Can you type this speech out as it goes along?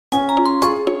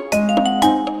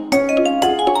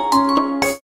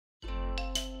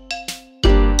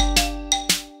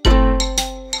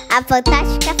a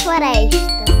Fantástica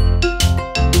Floresta.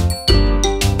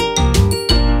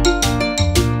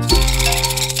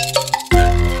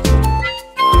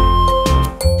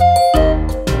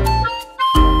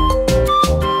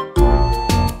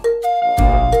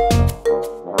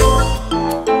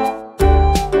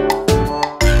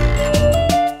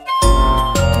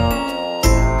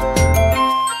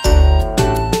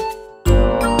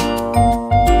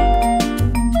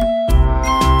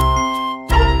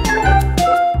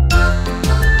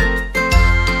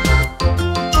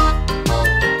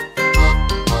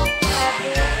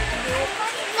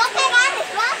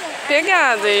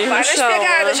 Pegadas, várias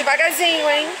pegadas, devagarzinho,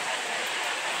 hein?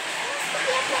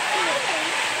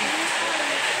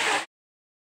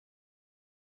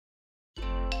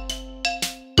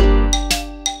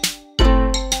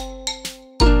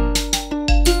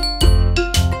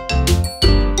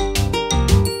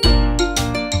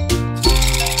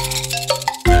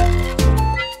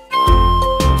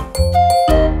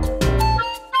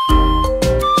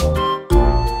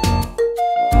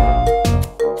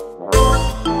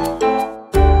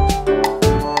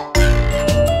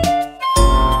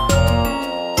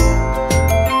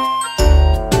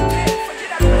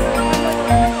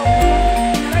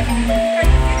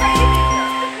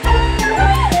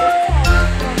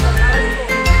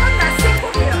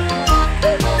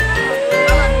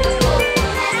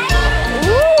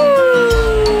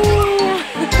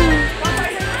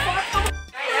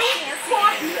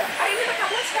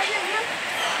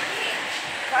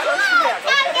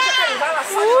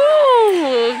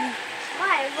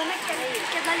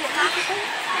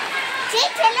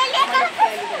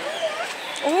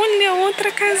 Olha,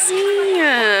 outra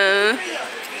casinha.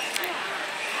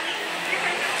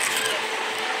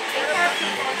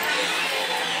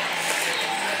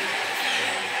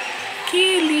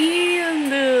 Que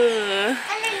lindo.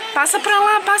 Passa pra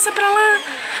lá, passa pra lá.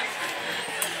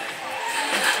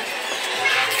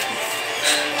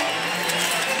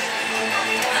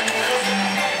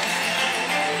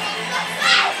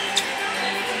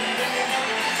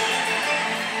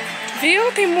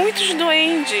 Viu? Tem muitos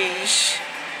duendes.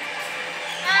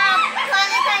 O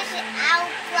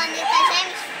planeta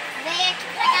Gêmeos veio aqui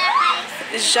pra cá.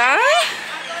 Já?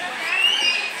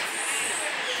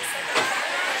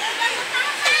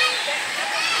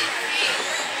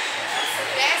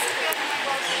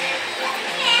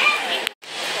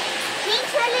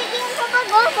 Gente, olha ali um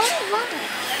tobogã. Vamos.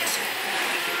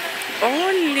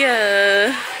 Olha.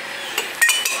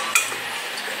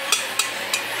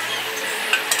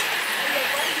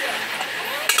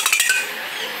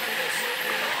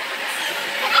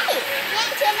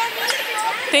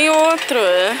 Tem outro.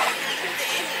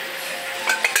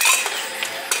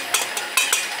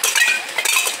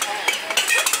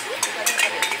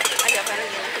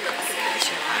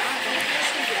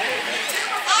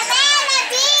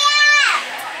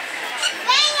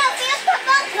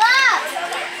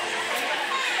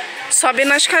 Sobe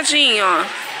na escadinha, ó.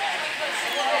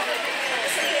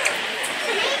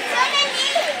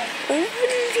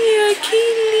 Olha, que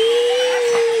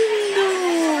lindo!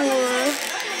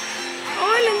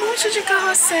 Olha, um monte de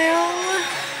carrossel.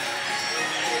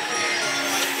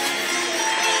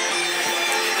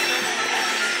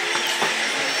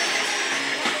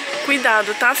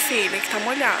 Cuidado, tá, filha, que tá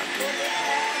molhado.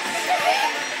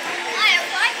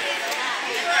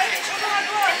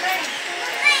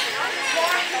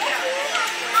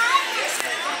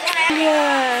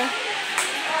 Olha.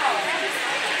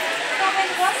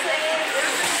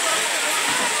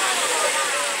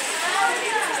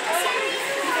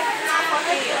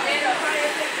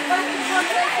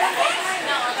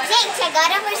 Gente,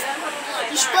 agora eu vou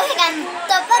escorregar no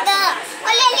tobogã.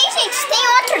 Olha ali, gente, tem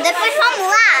outro. Depois vamos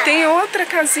lá. Tem outra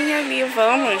casinha ali,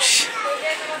 vamos.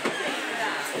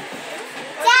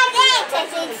 Tchau, gente. A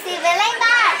gente se vê lá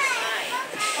embaixo.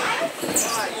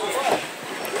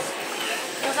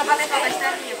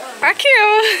 Aqui, ó.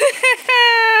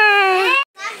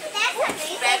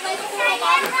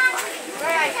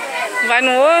 Vai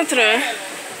no outro?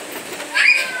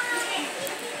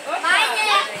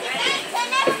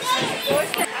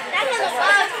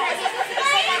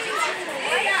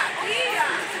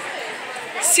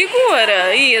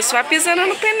 Segura, isso, vai pisando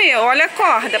no pneu. Olha a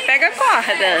corda, pega a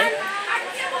corda.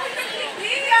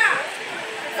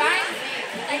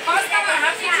 Encosta lá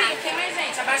rapidinho, tem mais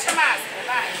gente, abaixa a máscara,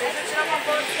 vai. Deixa eu tirar uma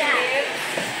foto primeiro.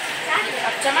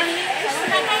 Chama a minha.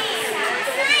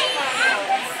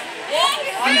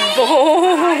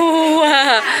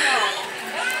 Boa!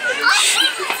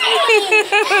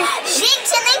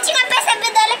 Gente, eu nem tinha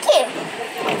percebido, olha aqui.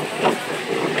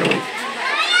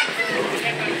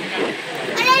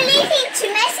 Olha ali, gente,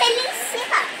 mexe ali em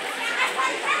cima.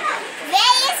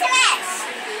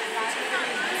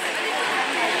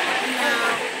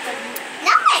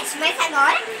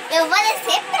 agora eu vou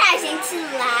descer pra gente ir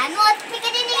lá no outro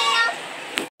pequenininho.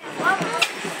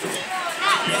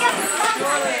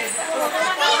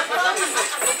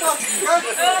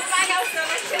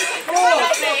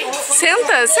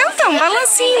 Senta, senta, um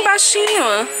balancinho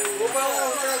baixinho.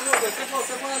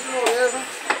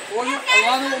 Hoje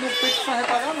lá no Pix não vai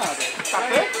pagar nada. Tá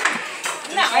feito?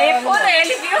 Não, é por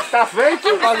ele, viu? Tá feito?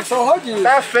 Eu pago só o rodízio.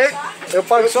 Tá feito. Eu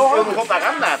pago só o rodízio. Eu não vou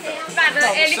pagar nada.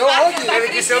 Não, ele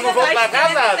disse eu não vou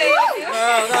pagar nada.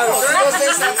 Não,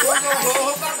 vocês sabem que eu não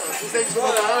vou pagar. Vocês vão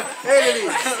lá. Ei, Lili,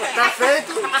 tá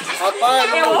feito? Rapaz,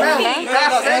 não.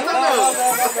 Tá feito ou não?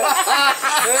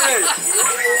 Ei.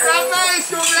 Tá feito,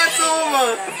 chuleto,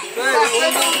 mano. Tá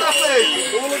feito ou não tá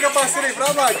feito? O Luca parceiro aí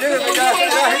pra Madeira, já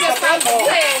arrisca até a mão.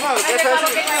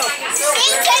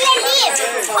 Gente, olha ali.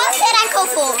 Qual será que eu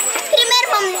vou? Primeiro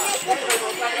vamos...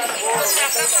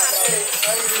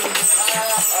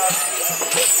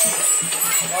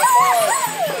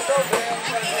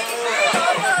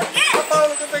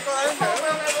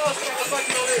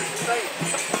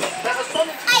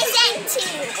 Ai, gente!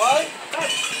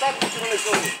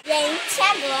 Gente,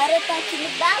 agora eu tô aqui no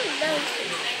balanço.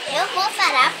 Eu vou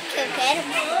parar porque eu quero um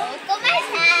pouco mais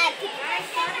rápido.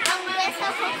 Vamos ver se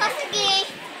eu vou conseguir.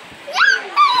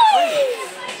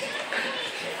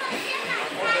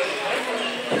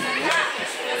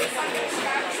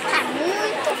 Tá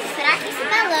muito fraco esse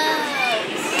balanço.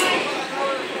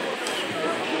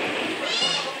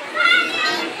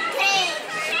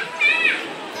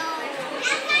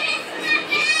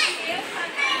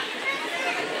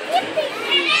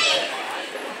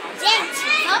 Gente,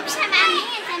 vamos chamar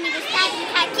minhas amigas para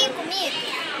brincar aqui comigo?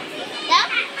 Então,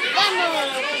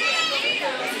 vamos!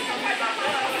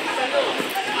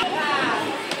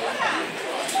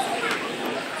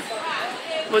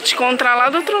 Vou te encontrar lá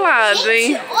do outro lado,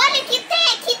 hein? Gente, olha o que tem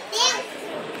aqui dentro!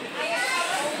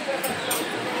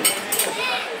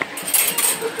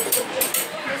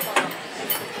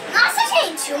 Nossa,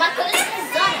 gente, uma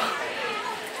televisão!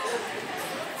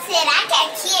 Será que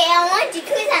aqui é onde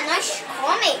que os anões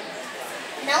comem?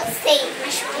 Não sei,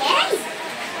 mas peraí.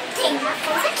 Tem uma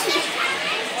coisa aqui.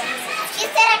 O que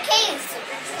será que é isso?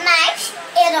 Mas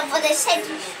eu não vou deixar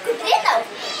de descobrir, não.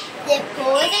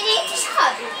 Depois a gente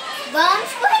descobre. Vamos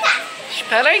escorregar.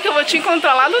 Espera aí que eu vou te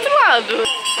encontrar lá do outro lado.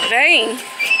 Vem.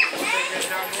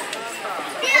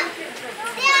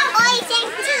 Oi,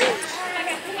 gente.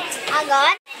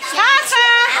 Agora... Agora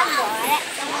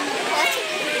eu vou no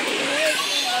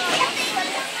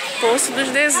Poço dos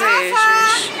Desejos.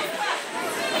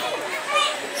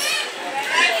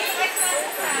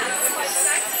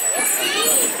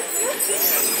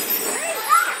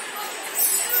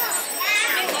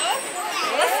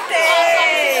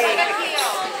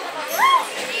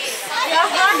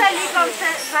 Roda ali quando você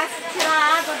vai tirar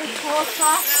a água do poço, ó.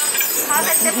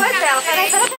 Roda depois dela. Peraí.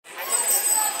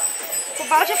 O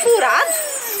balde é furado.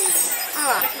 Olha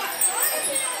lá.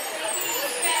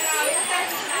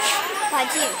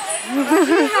 Pode ir.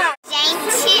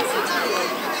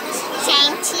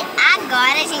 Gente,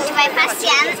 agora a gente vai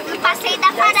passear no passeio da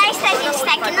Floresta. A gente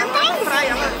tá aqui no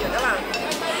trenzinho.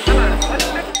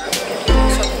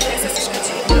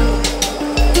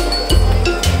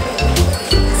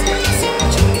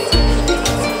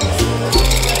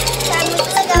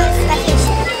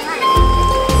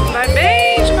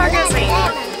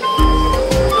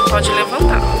 Pode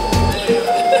levantar.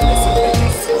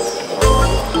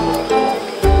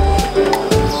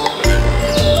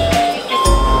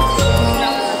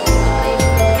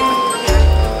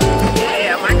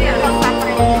 É maneiro.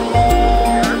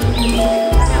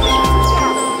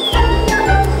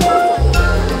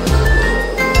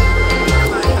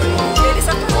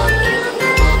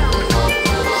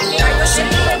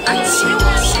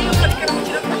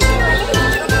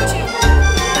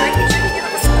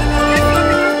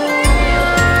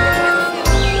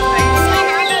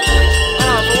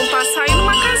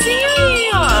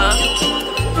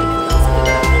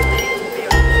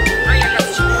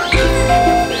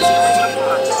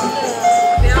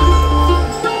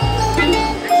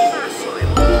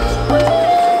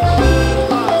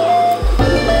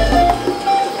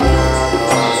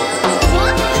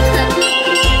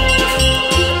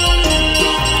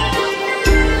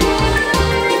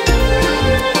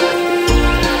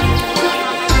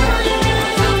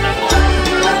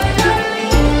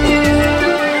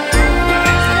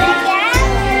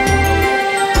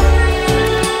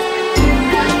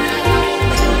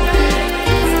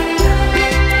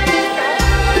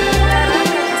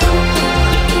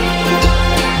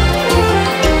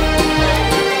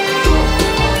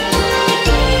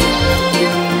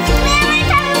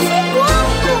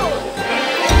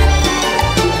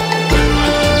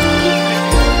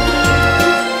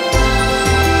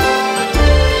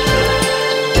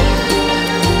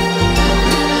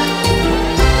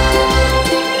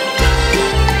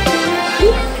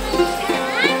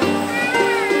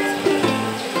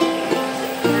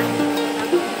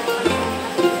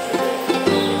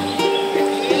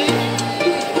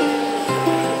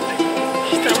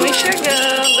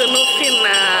 chegando no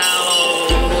final.